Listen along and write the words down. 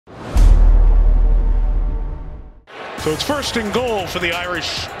So it's 1st and goal for the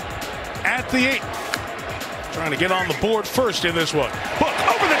Irish at the 8. Trying to get on the board first in this one. Book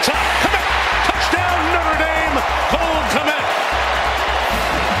over the top. Komet. Touchdown Notre Dame. Cole Komet.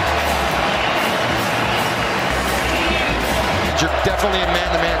 Definitely in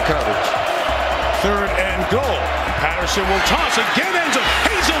man-to-man coverage. 3rd and goal. Patterson will toss again. Ends up.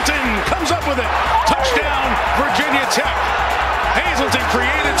 Hazelton comes up with it. Touchdown Virginia Tech. Hazelton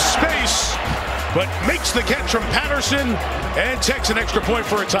created space, but makes the catch from Patterson and takes an extra point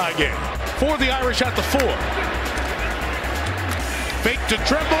for a tie game. For the Irish at the 4. Fake to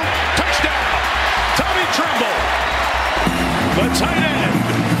Tremble. Touchdown. Tommy Tremble. The tight end.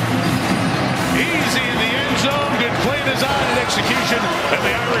 Easy in the end zone. Good play design and execution. And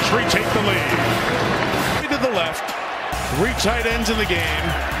the Irish retake the lead. To the left. 3 tight ends in the game.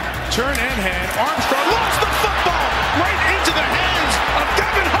 Turn and hand. Armstrong lost the football right into the hands of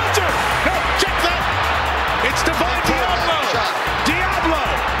Devin Hunter. No, check that. It's Divine Diablo. Diablo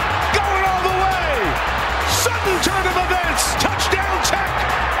going all the way. Sudden turn of events. Touchdown Tech.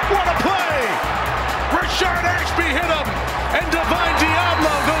 What a play. Rashard Ashby hit him. And Divine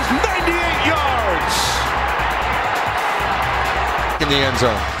Diablo goes 98 yards. In the end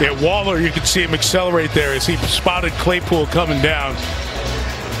zone. Yeah, Waller, you can see him accelerate there as he spotted Claypool coming down.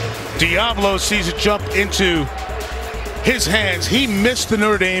 Diablo sees it jump into his hands. He missed the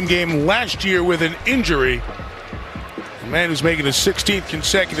Notre Dame game last year with an injury. A man who's making his 16th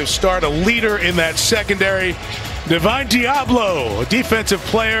consecutive start, a leader in that secondary. Divine Diablo, a defensive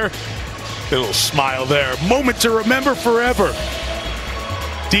player. A little smile there. Moment to remember forever.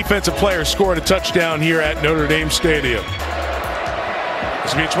 Defensive player scored a touchdown here at Notre Dame Stadium.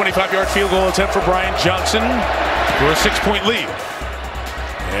 This will be a 25-yard field goal attempt for Brian Johnson for a 6-point lead.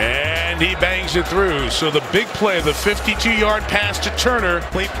 And he bangs it through. So the big play, the 52-yard pass to Turner.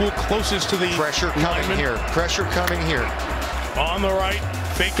 Claypool closest to the pressure coming lineman. here. Pressure coming here. On the right,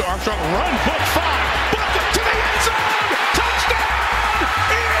 fake to Armstrong. Run, Book 5. Book it to the end zone. Touchdown!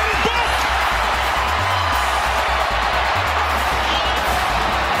 Ian Book!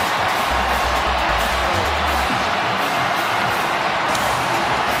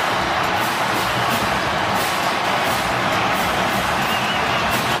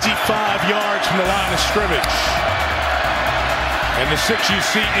 Yards from the line of scrimmage. And the 6 you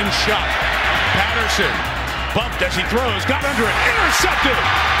see in shot. Patterson bumped as he throws, got under it, intercepted.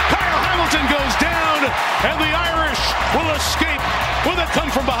 Kyle Hamilton goes down, and the Irish will escape with a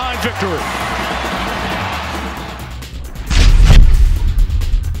come-from-behind victory.